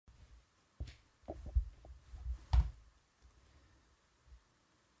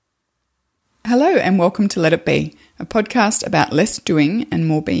Hello and welcome to Let It Be, a podcast about less doing and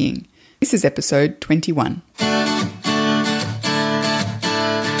more being. This is episode 21.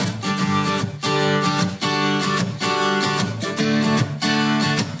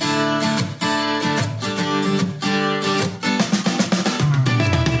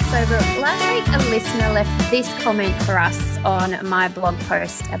 Last week, a listener left this comment for us on my blog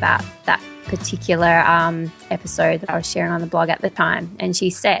post about that particular episode that I was sharing on the blog at the time. And she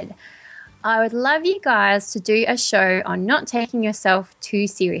said, I would love you guys to do a show on not taking yourself too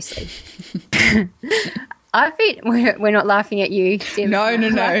seriously. We're not laughing at you, Tim. No.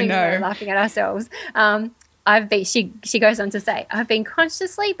 We're laughing at ourselves. She goes on to say, I've been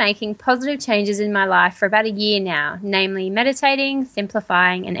consciously making positive changes in my life for about a year now, namely meditating,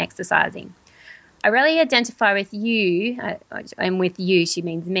 simplifying, and exercising. I rarely identify with you, and with you she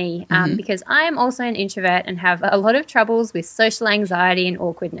means me, because I am also an introvert and have a lot of troubles with social anxiety and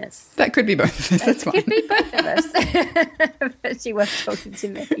awkwardness. That could be both of us, that's fine. Could be both of us. But she was talking to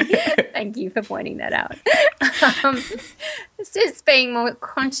me. Thank you for pointing that out. Since being more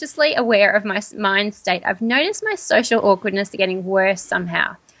consciously aware of my mind state, I've noticed my social awkwardness getting worse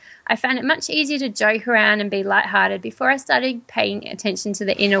somehow. I found it much easier to joke around and be lighthearted before I started paying attention to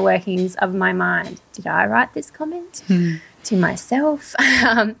the inner workings of my mind. Did I write this comment? To myself?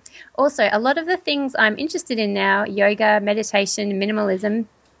 Also, a lot of the things I'm interested in now, yoga, meditation, minimalism,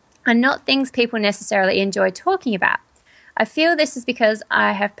 are not things people necessarily enjoy talking about. I feel this is because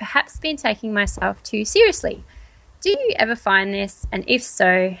I have perhaps been taking myself too seriously. Do you ever find this? And if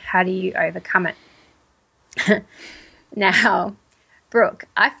so, how do you overcome it? Now, Brooke,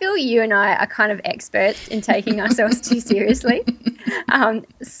 I feel you and I are kind of experts in taking ourselves too seriously.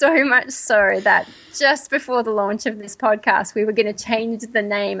 So much so that just before the launch of this podcast, we were going to change the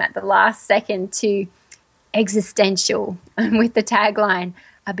name at the last second to Existential, and with the tagline,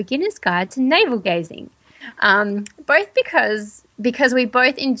 A Beginner's Guide to Navel Gazing. Both because we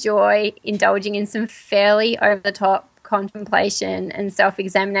both enjoy indulging in some fairly over-the-top contemplation and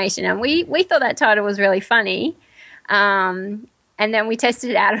self-examination, and we thought that title was really funny. And then we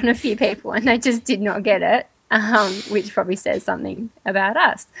tested it out on a few people and they just did not get it, which probably says something about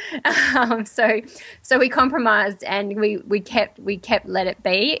us. So we compromised and we kept Let It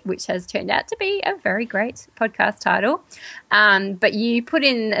Be, which has turned out to be a very great podcast title. But you put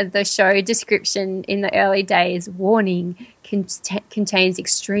in the show description in the early days, warning, contains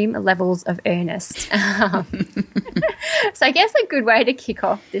extreme levels of earnest. So I guess a good way to kick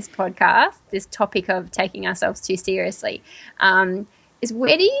off this podcast, this topic of taking ourselves too seriously, is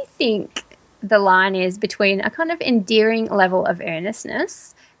where do you think the line is between a kind of endearing level of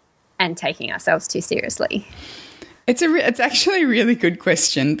earnestness and taking ourselves too seriously? It's actually a really good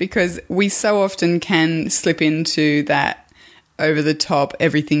question, because we so often can slip into that over the top,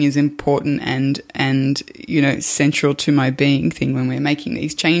 everything is important and central to my being thing when we're making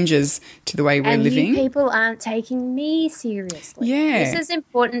these changes to the way we're living. You people aren't taking me seriously. Yeah. This is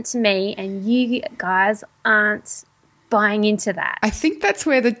important to me and you guys aren't buying into that. I think that's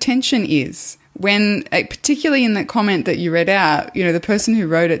where the tension is. When, particularly in that comment that you read out, the person who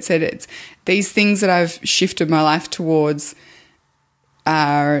wrote it said it's these things that I've shifted my life towards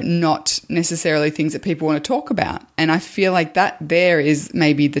are not necessarily things that people want to talk about. And I feel like that there is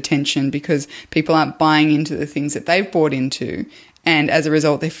maybe the tension, because people aren't buying into the things that they've bought into. And as a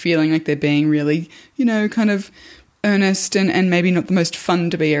result, they're feeling like they're being really, kind of earnest and maybe not the most fun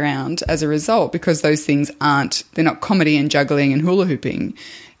to be around as a result, because those things they're not comedy and juggling and hula hooping.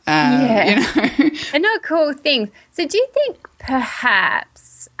 They're not cool things. So do you think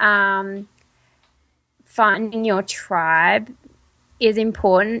perhaps finding your tribe is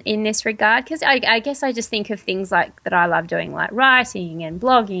important in this regard? Because I guess I just think of things like that I love doing, like writing and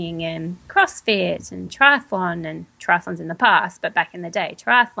blogging and CrossFit and triathlon, and triathlons in the past, but back in the day,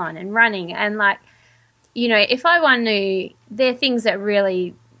 triathlon and running. And if I want to, they're things that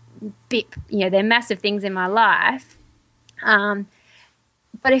really, they're massive things in my life.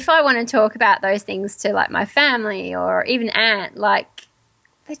 But if I want to talk about those things to like my family or even aunt,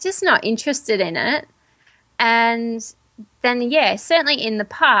 they're just not interested in it. And then, certainly in the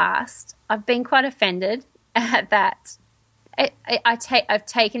past, I've been quite offended at that. I've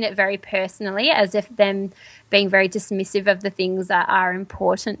taken it very personally, as if them being very dismissive of the things that are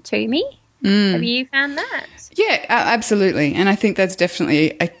important to me. Have you found that? Yeah, absolutely. And I think that's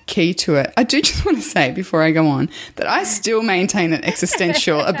definitely a key to it. I do just want to say before I go on that I still maintain that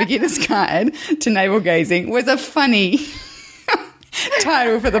Existential, A Beginner's Guide to Navel Gazing, was a funny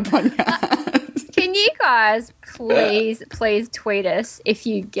title for the podcast. Can you guys please tweet us if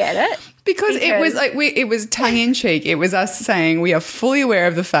you get it? Because it was like it was tongue in cheek. It was us saying we are fully aware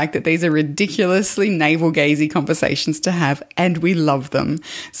of the fact that these are ridiculously navel-gazy conversations to have, and we love them.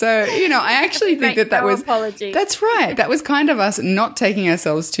 So, you know, I actually think that was apology. That's right. That was kind of us not taking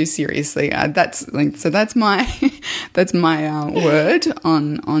ourselves too seriously. That's my that's my word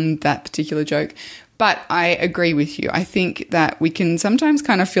on that particular joke. But I agree with you. I think that we can sometimes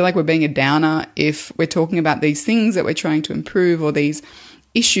kind of feel like we're being a downer if we're talking about these things that we're trying to improve, or these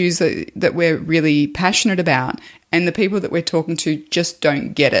issues that we're really passionate about, and the people that we're talking to just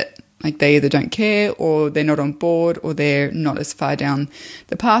don't get it. Like, they either don't care, or they're not on board, or they're not as far down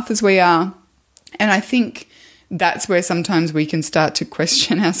the path as we are. And I think that's where sometimes we can start to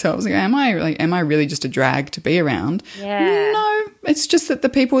question ourselves. Like, am I really just a drag to be around? Yeah. No, it's just that the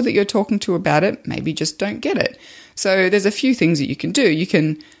people that you're talking to about it maybe just don't get it. So there's a few things that you can do. You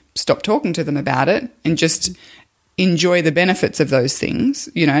can stop talking to them about it and just enjoy the benefits of those things.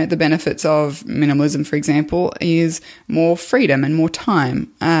 You know, the benefits of minimalism, for example, is more freedom and more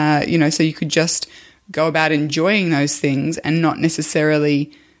time. You know, so you could just go about enjoying those things and not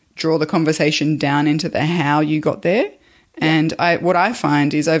necessarily draw the conversation down into the how you got there. And what I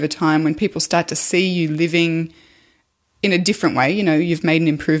find is, over time, when people start to see you living in a different way, you know, you've made an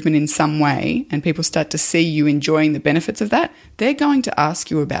improvement in some way, and people start to see you enjoying the benefits of that, they're going to ask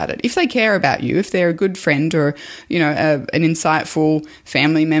you about it. If they care about you, if they're a good friend, or, you know, an insightful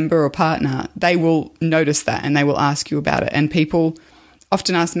family member or partner, they will notice that and they will ask you about it. And people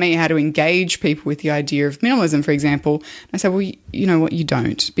often ask me how to engage people with the idea of minimalism, for example. I say, well, you know what, you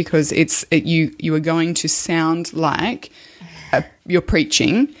don't, because you are going to sound like you're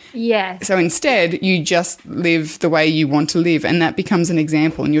preaching. Yes. So instead, you just live the way you want to live, and that becomes an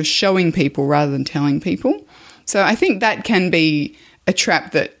example, and you're showing people rather than telling people. So I think that can be a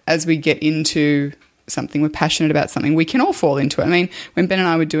trap that, as we get into something, we're passionate about something, we can all fall into it. I mean, when Ben and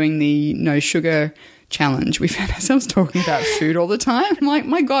I were doing the no sugar challenge, we found ourselves talking about food all the time. I'm like,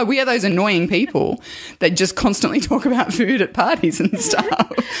 my God, we are those annoying people that just constantly talk about food at parties and stuff. Well,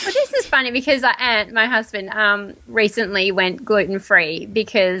 this is funny because my husband, recently went gluten-free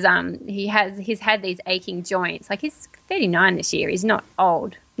because he's had these aching joints. Like, he's 39 this year. He's not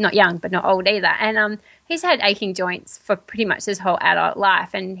old, not young, but not old either. And he's had aching joints for pretty much his whole adult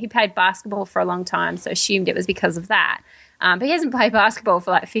life. And he played basketball for a long time, so assumed it was because of that. But he hasn't played basketball for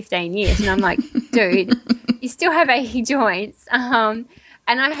like 15 years. And I'm like, dude, you still have achy joints. And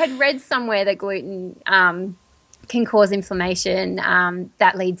I had read somewhere that gluten can cause inflammation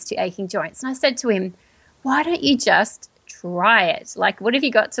that leads to aching joints. And I said to him, why don't you just try it? Like, what have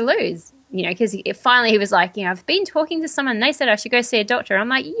you got to lose? You know, because finally he was like, you know, I've been talking to someone, they said I should go see a doctor. I'm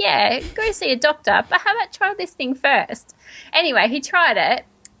like, yeah, go see a doctor, but how about try this thing first? Anyway, he tried it,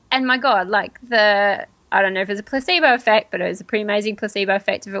 and my God, like, I don't know if it was a placebo effect, but it was a pretty amazing placebo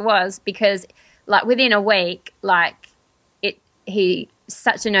effect if it was, because like within a week, like he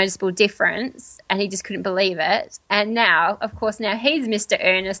such a noticeable difference, and he just couldn't believe it. And now, of course, he's Mr.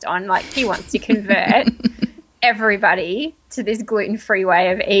 Earnest on, like, he wants to convert everybody to this gluten-free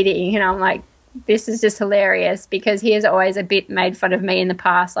way of eating. And I'm like, this is just hilarious, because he has always a bit made fun of me in the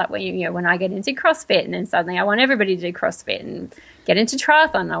past, like when I get into CrossFit, and then suddenly I want everybody to do CrossFit, and get into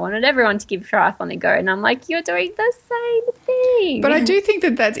triathlon. I wanted everyone to give triathlon a go, and I'm like, you're doing the same thing. But I do think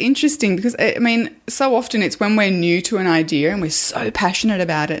that that's interesting, because, I mean, so often it's when we're new to an idea and we're so passionate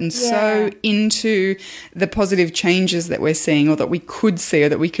about it and so into the positive changes that we're seeing, or that we could see, or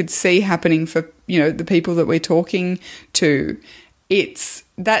that we could see happening for, you know, the people that we're talking to. It's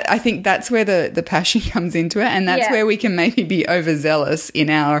that, I think that's where the passion comes into it, and that's where we can maybe be overzealous in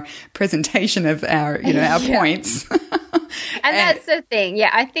our presentation of our, you know, our points. And that's the thing. Yeah,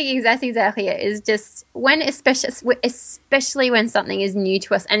 I think that's exactly it. Is just when, especially when something is new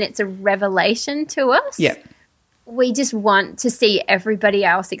to us and it's a revelation to us. Yeah. We just want to see everybody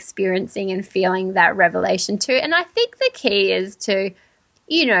else experiencing and feeling that revelation too. And I think the key is to,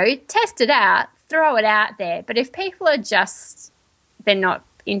 you know, test it out, throw it out there. But if people are just, they're not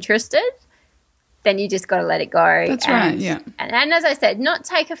interested, then you just got to let it go. That's right, yeah. And as I said, not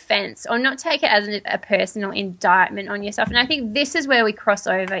take offense or not take it as a personal indictment on yourself. And I think this is where we cross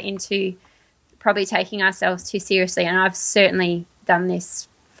over into probably taking ourselves too seriously. And I've certainly done this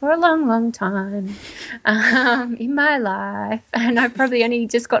for a long, long time in my life. And I've probably only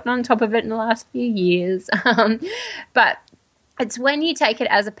just gotten on top of it in the last few years. But it's when you take it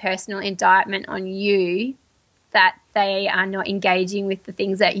as a personal indictment on you that they are not engaging with the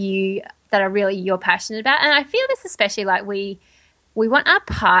things that are really you're passionate about. And I feel this especially, like we want our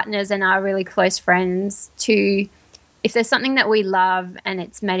partners and our really close friends to if there's something that we love and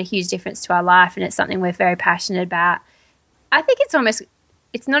it's made a huge difference to our life and it's something we're very passionate about, I think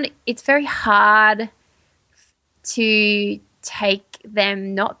it's very hard to take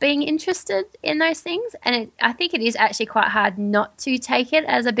them not being interested in those things. And I think it is actually quite hard not to take it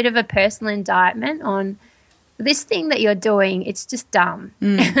as a bit of a personal indictment on this thing that you're doing. It's just dumb.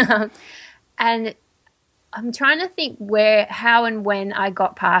 And I'm trying to think how and when I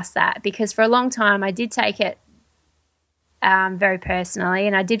got past that, because for a long time I did take it very personally,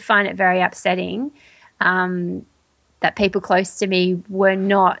 and I did find it very upsetting that people close to me were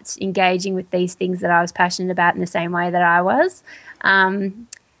not engaging with these things that I was passionate about in the same way that I was. And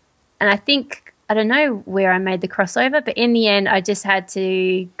I think, I don't know where I made the crossover, but in the end I just had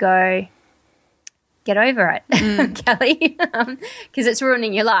to go, get over it, Kelly, because it's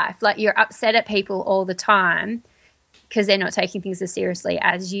ruining your life. Like, you're upset at people all the time because they're not taking things as seriously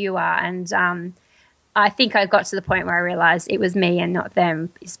as you are. And I think I got to the point where I realised it was me and not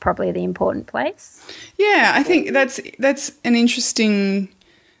them is probably the important place. Yeah, I think that's an interesting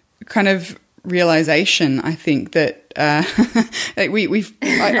kind of realisation. I think that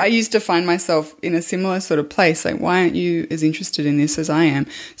I used to find myself in a similar sort of place. Like, why aren't you as interested in this as I am?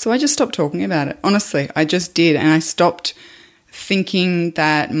 So I just stopped talking about it. Honestly, I just did, and I stopped thinking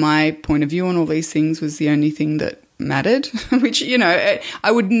that my point of view on all these things was the only thing that mattered, which,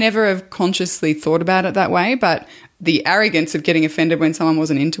 I would never have consciously thought about it that way, but the arrogance of getting offended when someone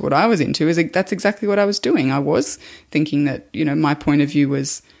wasn't into what I was into that's exactly what I was doing. I was thinking that, my point of view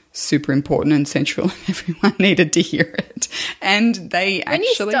was super important and central and everyone needed to hear it, and they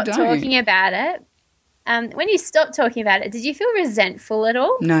actually don't. When you stopped talking about it, did you feel resentful at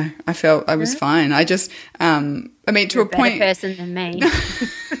all? No, I felt I was fine. I just, to You're a point, better person than me.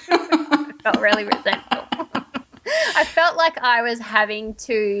 I felt really resentful. I felt like I was having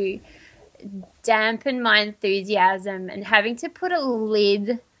to dampen my enthusiasm and having to put a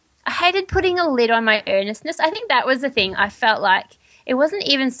lid. I hated putting a lid on my earnestness. I think that was the thing. I felt like it wasn't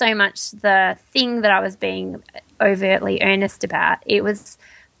even so much the thing that I was being overtly earnest about.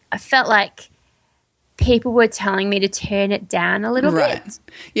 I felt like people were telling me to turn it down a little bit.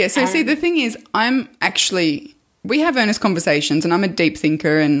 Yeah, so see, the thing is, we have earnest conversations, and I'm a deep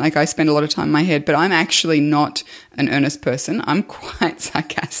thinker, and I spend a lot of time in my head, but I'm actually not an earnest person. I'm quite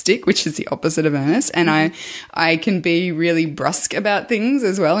sarcastic, which is the opposite of earnest, and I can be really brusque about things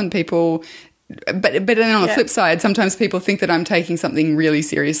as well, and people... But then on the flip side, sometimes people think that I'm taking something really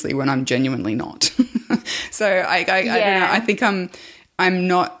seriously when I'm genuinely not. So I don't know. I think I'm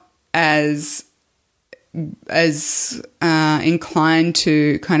not as inclined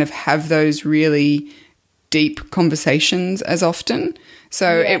to kind of have those really deep conversations as often.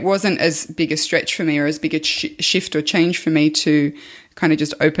 So it wasn't as big a stretch for me, or as big a shift or change for me to kind of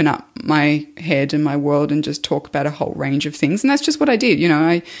just open up my head and my world and just talk about a whole range of things. And that's just what I did.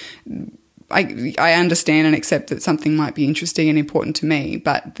 I understand and accept that something might be interesting and important to me,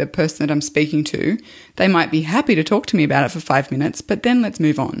 but the person that I'm speaking to, they might be happy to talk to me about it for 5 minutes, but then let's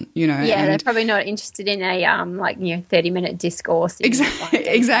move on, Yeah, they're probably not interested in a 30-minute discourse.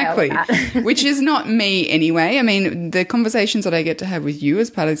 Exactly. Which is not me anyway. I mean, the conversations that I get to have with you as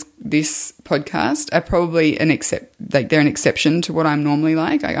part of this podcast are probably they're an exception to what I'm normally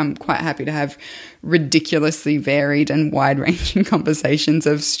like. I'm quite happy to have ridiculously varied and wide-ranging conversations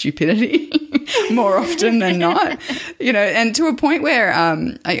of stupidity more often than not, and to a point where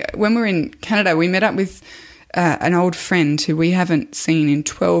when we were in Canada, we met up with an old friend who we haven't seen in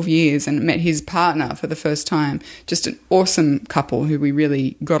 12 years and met his partner for the first time. Just an awesome couple who we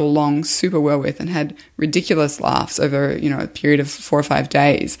really got along super well with and had ridiculous laughs over, a period of 4 or 5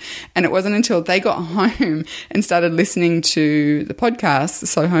 days. And it wasn't until they got home and started listening to the podcast, the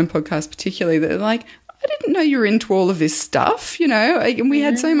Slow Home podcast particularly, that they're like, I didn't know you were into all of this stuff, and we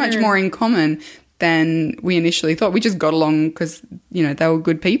had so much more in common than we initially thought. We just got along because, they were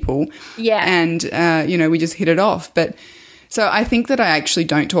good people. Yeah. And, we just hit it off. But so I think that I actually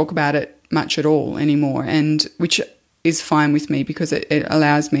don't talk about it much at all anymore, and which is fine with me because it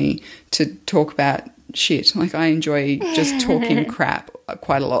allows me to talk about shit. Like, I enjoy just talking crap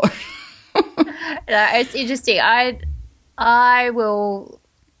quite a lot. It's interesting. I will...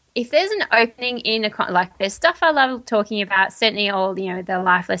 If there's an opening in there's stuff I love talking about, certainly all, the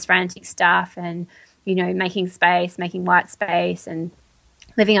lifeless frantic stuff and, making space, making white space and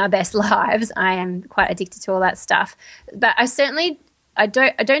living our best lives. I am quite addicted to all that stuff. But I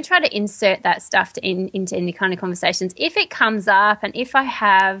don't try to insert that stuff into any kind of conversations. If it comes up and if I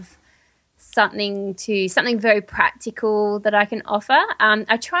have something very practical that I can offer,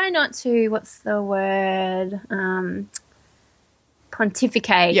 I try not to, what's the word,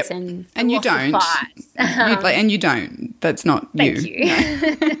 pontificate Yep. And you don't. And you don't. That's not you. Thank you.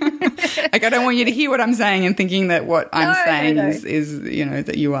 No. Like, I don't want you to hear what I'm saying and thinking that what I'm saying is, you know,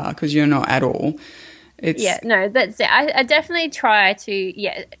 that you are, because you're not at all. That's it. I definitely try to,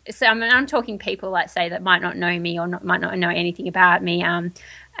 so I'm talking people, like, say, that might not know me or might not know anything about me, and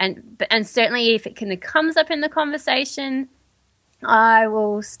certainly if it comes up in the conversation, I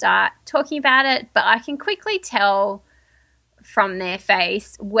will start talking about it, but I can quickly tell from their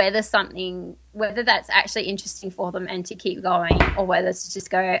face whether that's actually interesting for them and to keep going, or whether it's to just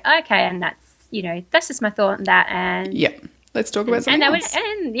go, okay, and that's just my thought on that, and let's talk about something else.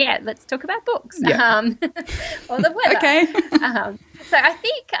 Let's talk about books, or the weather. Okay. So I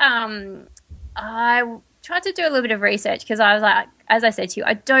think I tried to do a little bit of research, because I was like, as I said to you,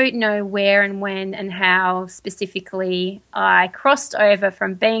 I don't know where and when and how specifically I crossed over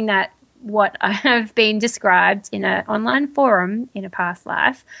from being what I have been described in an online forum in a past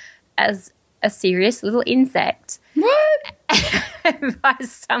life as a serious little insect. What? By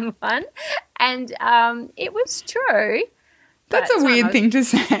someone. And it was true. That's a weird thing to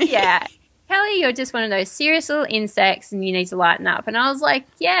say. Yeah. Kelly, you're just one of those serious little insects and you need to lighten up. And I was like,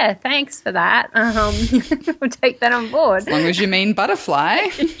 yeah, thanks for that. We'll take that on board. As long as you mean butterfly.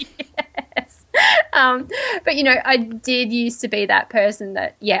 Yes. But, you know, I did used to be that person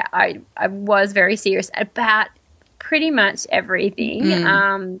that, I was very serious about pretty much everything.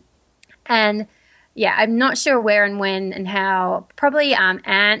 And, I'm not sure where and when and how. Probably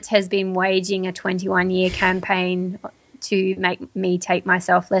Ant has been waging a 21-year campaign to make me take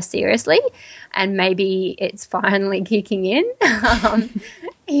myself less seriously, and maybe it's finally kicking in.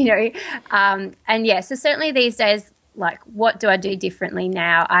 So certainly these days, like, what do I do differently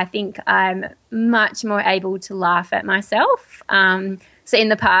now? I think I'm much more able to laugh at myself. So in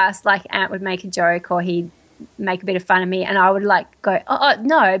the past, like, Ant would make a joke or he'd make a bit of fun of me, and I would like go, oh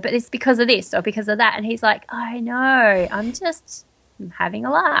no, but it's because of this or because of that, and he's like, I know, I'm having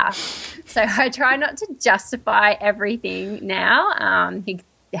a laugh. So I try not to justify everything now. He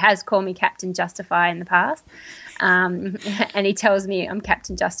has called me Captain Justify in the past, and he tells me I'm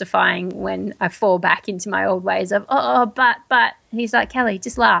Captain Justifying when I fall back into my old ways of but and he's like, Kelly,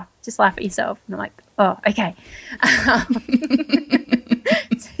 just laugh at yourself, and I'm like, oh, okay.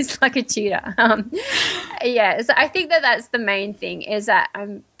 So it's like a tutor. So I think that's the main thing, is that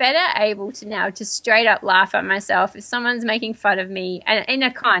I'm better able to now just straight up laugh at myself if someone's making fun of me, and in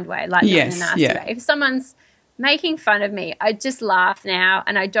a kind way, like not in a nasty way. If someone's making fun of me, I just laugh now,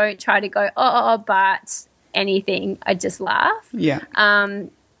 and I don't try to go, but anything. I just laugh. Yeah.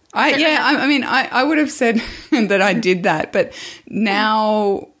 I would have said that I did that, but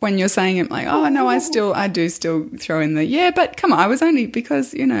now when you're saying it, like, oh no, I do still throw in the, but come on, I was only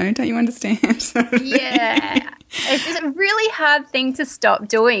because, you know, don't you understand? Sort of thing. It's a really hard thing to stop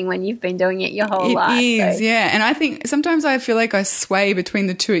doing when you've been doing it your whole life. It is, and I think sometimes I feel like I sway between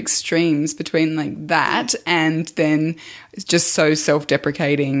the two extremes, between like that and then it's just so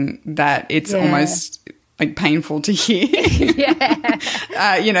self-deprecating that it's almost like painful to hear.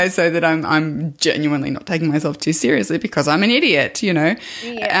 So that I'm genuinely not taking myself too seriously because I'm an idiot, you know.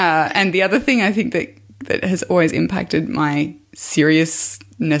 And the other thing I think that has always impacted my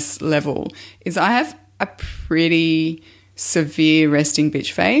seriousness level is I have a pretty severe resting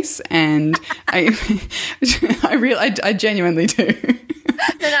bitch face, and I genuinely do.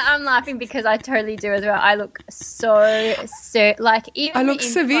 No, I'm laughing because I totally do as well. I look so like, even I look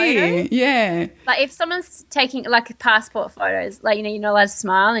severe, photos, like if someone's taking like passport photos, like, you know, you're not allowed to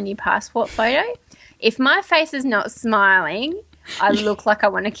smile in your passport photo. If my face is not smiling, I look like I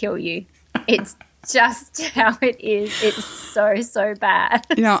want to kill you. It's just how it is. It's so bad.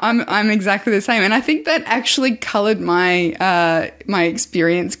 You know, I'm exactly the same, and I think that actually coloured my my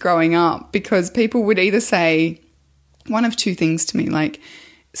experience growing up, because people would either say one of two things to me, like,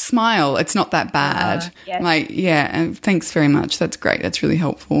 smile, it's not that bad. Like, and thanks very much, that's great, that's really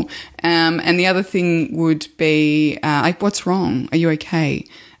helpful. And the other thing would be, like, what's wrong? Are you okay?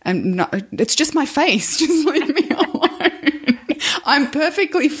 And no, it's just my face. Just leave me alone. I'm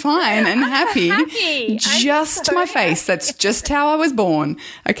perfectly fine and happy. Just my face. That's just how I was born.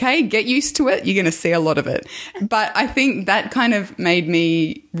 Okay, get used to it. You're going to see a lot of it. But I think that kind of made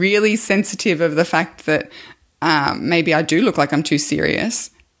me really sensitive of the fact that maybe I do look like I'm too serious.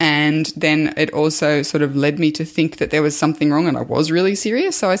 And then it also sort of led me to think that there was something wrong and I was really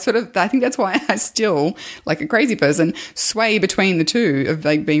serious. So I think that's why I still, like a crazy person, sway between the two of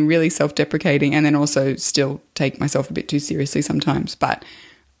like being really self-deprecating and then also still take myself a bit too seriously sometimes. But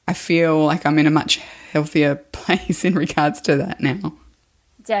I feel like I'm in a much healthier place in regards to that now.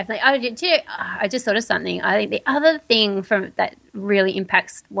 Definitely. I just thought of something. I think the other thing from that really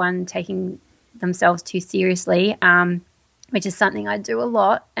impacts one taking themselves too seriously, which is something I do a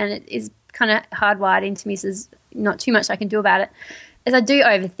lot, and it is kind of hardwired into me, so there's not too much I can do about it, is I do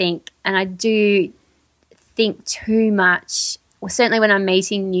overthink, and I do think too much, well, certainly when I'm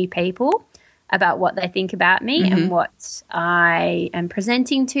meeting new people, about what they think about me and what I am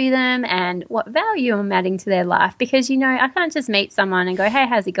presenting to them and what value I'm adding to their life. Because, you know, I can't just meet someone and go, hey,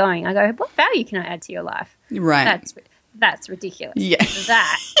 how's it going? I go, what value can I add to your life? Right. That's ridiculous. Yeah.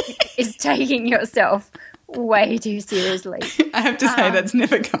 That is taking yourself way too seriously. I have to say that's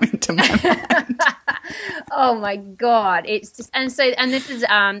never come into my mind. Oh my God. It's just, and this is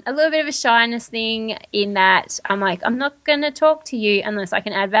a little bit of a shyness thing in that I'm like, I'm not going to talk to you unless I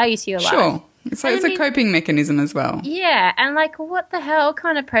can add value to your life. Sure. So it's a coping mechanism as well. Yeah. And like, what the hell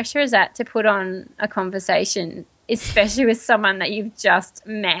kind of pressure is that to put on a conversation, especially with someone that you've just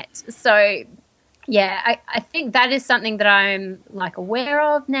met? So yeah, I think that is something that I'm like aware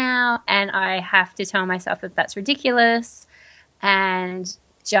of now, and I have to tell myself that that's ridiculous and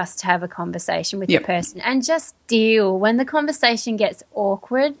just have a conversation with the person and just deal. When the conversation gets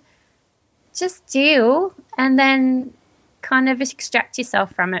awkward, just deal and then kind of extract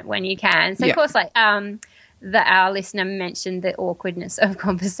yourself from it when you can. So, of course, like our listener mentioned the awkwardness of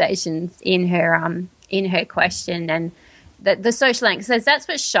conversations in her question, and the social anxiety. So that's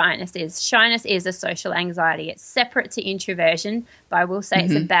what shyness is. Shyness is a social anxiety. It's separate to introversion, but I will say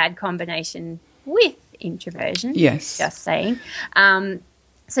it's a bad combination with introversion. Yes. Just saying.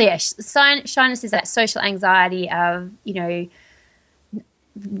 So, yeah, shyness is that social anxiety of, you know,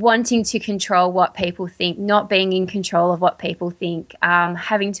 wanting to control what people think, not being in control of what people think,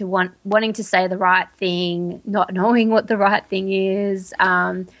 wanting to say the right thing, not knowing what the right thing is.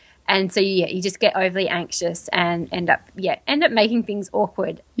 And so, yeah, you just get overly anxious and end up making things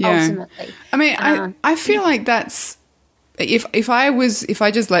awkward ultimately. I mean, I feel like that's if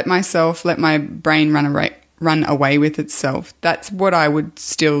I just let my brain run away with itself, that's what I would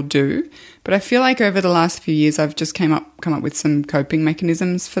still do. But I feel like over the last few years I've just come up with some coping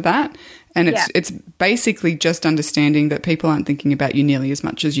mechanisms for that. And it's basically just understanding that people aren't thinking about you nearly as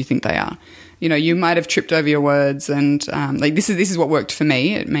much as you think they are. You know, you might have tripped over your words, and like this is what worked for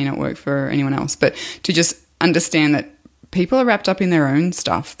me. It may not work for anyone else, but to just understand that people are wrapped up in their own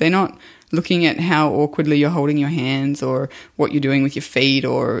stuff. They're not looking at how awkwardly you're holding your hands or what you're doing with your feet,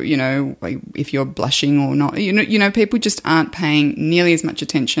 or, you know, like if you're blushing or not. You know, people just aren't paying nearly as much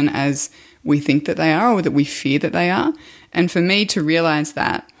attention as we think that they are, or that we fear that they are. And for me to realize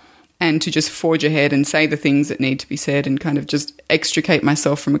that, and to just forge ahead and say the things that need to be said and kind of just extricate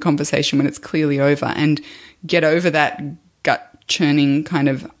myself from a conversation when it's clearly over, and get over that gut churning kind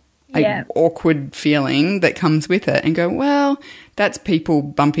of awkward feeling that comes with it, and go, well, that's people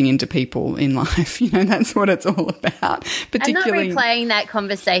bumping into people in life. You know, that's what it's all about. Particularly, and not replaying that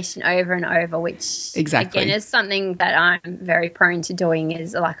conversation over and over, which again is something that I'm very prone to doing.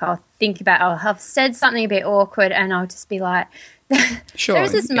 Is like I'll have said something a bit awkward, and I'll just be like, sure.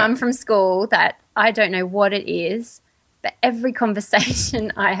 There's this mum from school that I don't know what it is, but every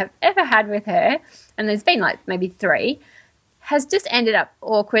conversation I have ever had with her, and there's been like maybe 3, has just ended up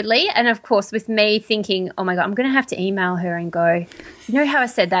awkwardly. And, of course, with me thinking, oh, my God, I'm going to have to email her and go, you know how I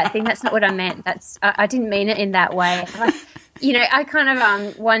said that thing? That's not what I meant. I didn't mean it in that way. You know, I kind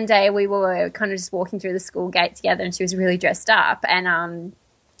of one day we were kind of just walking through the school gate together, and she was really dressed up. And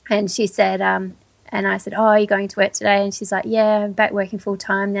she said and I said, oh, are you going to work today? And she's like, yeah, I'm back working full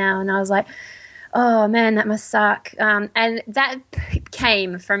time now. And I was like, oh, man, that must suck. And that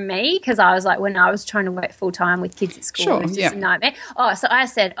came from me because I was like, when I was trying to work full time with kids at school, it was just a nightmare. Oh, so I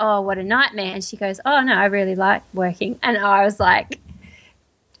said, oh, what a nightmare. And she goes, oh, no, I really like working. And I was like,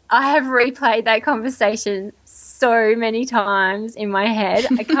 I have replayed that conversation so many times in my head.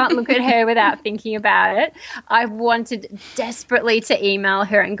 I can't look at her without thinking about it. I wanted desperately to email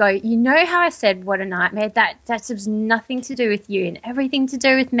her and go, you know how I said what a nightmare? That has nothing to do with you and everything to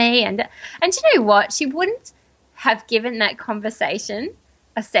do with me. And you know what? She wouldn't have given that conversation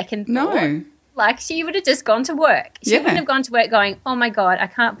a second thought. No. Like, she would have just gone to work. She wouldn't have gone to work going, oh, my God, I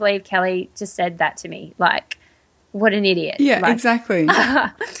can't believe Kelly just said that to me. Like, what an idiot. Yeah, like, exactly.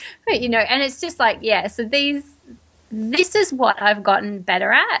 But, you know, and it's just like, so this is what I've gotten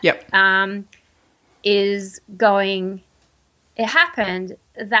better at. Yep. Is going, it happened.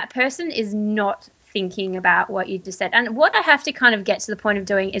 That person is not thinking about what you just said. And what I have to kind of get to the point of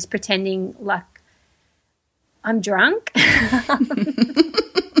doing is pretending like I'm drunk.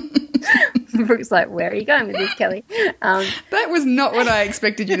 Brooke's like, where are you going with this, Kelly? That was not what I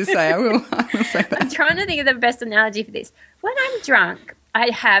expected you to say. I will say that. I'm trying to think of the best analogy for this. When I'm drunk,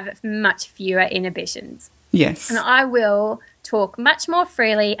 I have much fewer inhibitions. Yes. And I will talk much more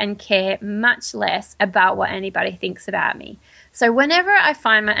freely and care much less about what anybody thinks about me. So whenever I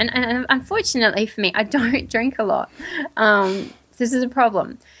find and unfortunately for me, I don't drink a lot. This is a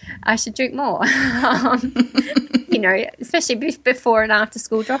problem. I should drink more. You know, especially before and after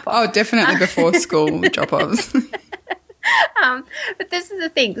school drop-offs. Oh, definitely before school drop-offs. But this is the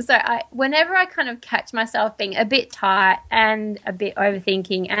thing. So whenever I kind of catch myself being a bit tight and a bit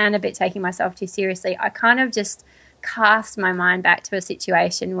overthinking and a bit taking myself too seriously, I kind of just cast my mind back to a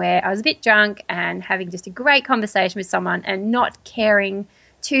situation where I was a bit drunk and having just a great conversation with someone and not caring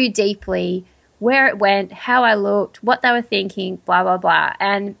too deeply where it went, how I looked, what they were thinking, blah, blah, blah.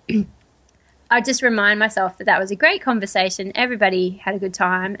 And I just remind myself that was a great conversation. Everybody had a good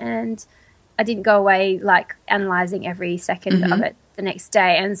time, and I didn't go away like analysing every second of it the next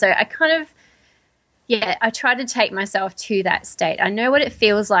day. And so I kind of, I try to take myself to that state. I know what it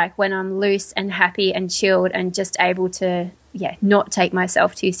feels like when I'm loose and happy and chilled and just able to, not take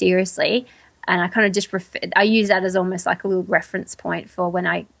myself too seriously. And I kind of just I use that as almost like a little reference point for when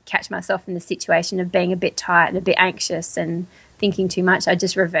I catch myself in the situation of being a bit tight and a bit anxious and thinking too much. I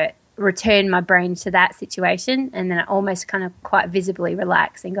just return my brain to that situation, and then I almost kind of quite visibly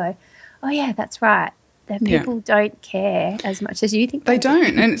relax and go, oh, yeah, that's right. That people don't care as much as you think they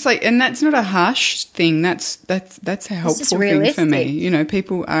don't. And it's like, and that's not a harsh thing. That's a helpful thing for me. You know,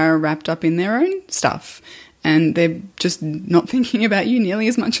 people are wrapped up in their own stuff, and they're just not thinking about you nearly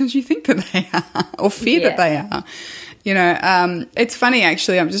as much as you think that they are, or fear that they are. You know, it's funny,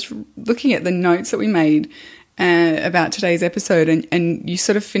 actually. I'm just looking at the notes that we made about today's episode, and you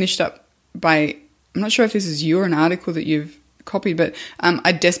sort of finished up by, I'm not sure if this is you or an article that you've copied, but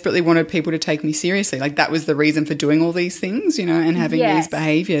I desperately wanted people to take me seriously. Like, that was the reason for doing all these things, you know, and having these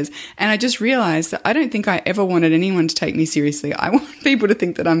behaviours. And I just realised that I don't think I ever wanted anyone to take me seriously. I want people to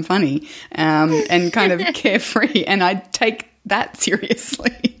think that I'm funny and kind of carefree, and I take that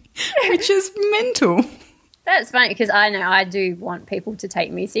seriously, which is mental. That's funny, because I know I do want people to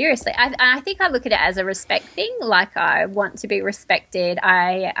take me seriously. I think I look at it as a respect thing. Like, I want to be respected.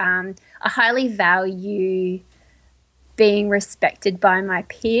 I highly value being respected by my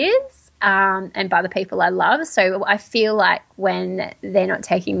peers and by the people I love. So I feel like when they're not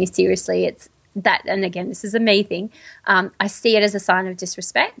taking me seriously, it's that, and again, this is a me thing, I see it as a sign of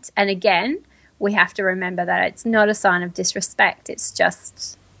disrespect. And again, we have to remember that it's not a sign of disrespect. It's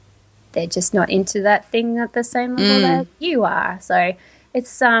just they're just not into that thing at the same level that you are. So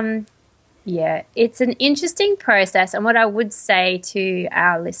it's it's an interesting process. And what I would say to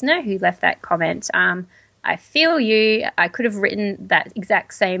our listener who left that comment, I feel you. I could have written that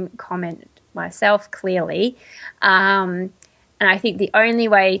exact same comment myself, clearly. And I think the only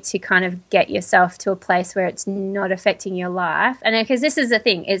way to kind of get yourself to a place where it's not affecting your life, and because this is the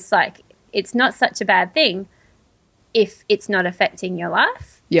thing, it's like, it's not such a bad thing if it's not affecting your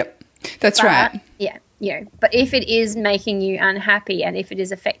life. Yep, that's right. Yeah, but if it is making you unhappy and if it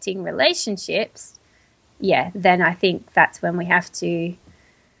is affecting relationships, then I think that's when we have to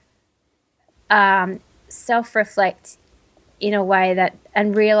self-reflect in a way that,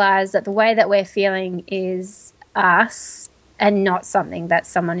 and realise that the way that we're feeling is us and not something that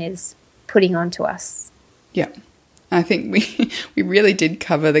someone is putting onto us. Yeah. I think we really did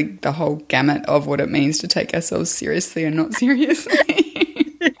cover the whole gamut of what it means to take ourselves seriously and not seriously.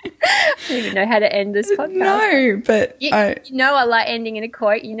 I don't even know how to end this podcast. No, but you know I like ending in a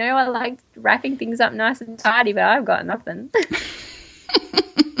quote. You know I like wrapping things up nice and tidy, but I've got nothing.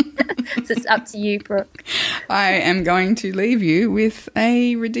 So it's up to you, Brooke. I am going to leave you with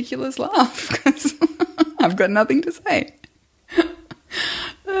a ridiculous laugh because I've got nothing to say.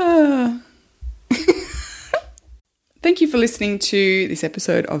 Thank you for listening to this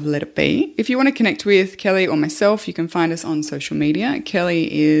episode of Let It Be. If you want to connect with Kelly or myself, you can find us on social media.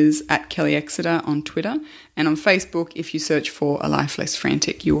 Kelly is at Kelly Exeter on Twitter, and on Facebook, if you search for A Life Less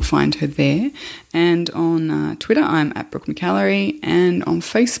Frantic, you will find her there. And on Twitter, I'm at Brooke McAlary, and on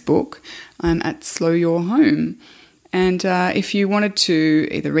Facebook, I'm at Slow Your Home. And if you wanted to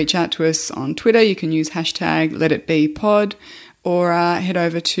either reach out to us on Twitter, you can use hashtag LetItBePod, or head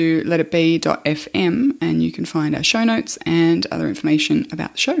over to letitbe.fm and you can find our show notes and other information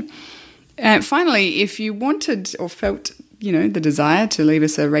about the show. Finally, if you wanted or felt, the desire to leave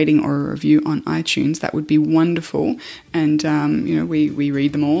us a rating or a review on iTunes, that would be wonderful. And, we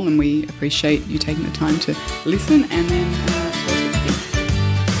read them all and we appreciate you taking the time to listen and then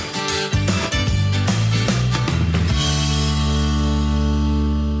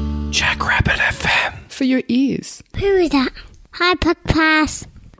Jackrabbit FM for your ears. Who is that? Hi, Podcast.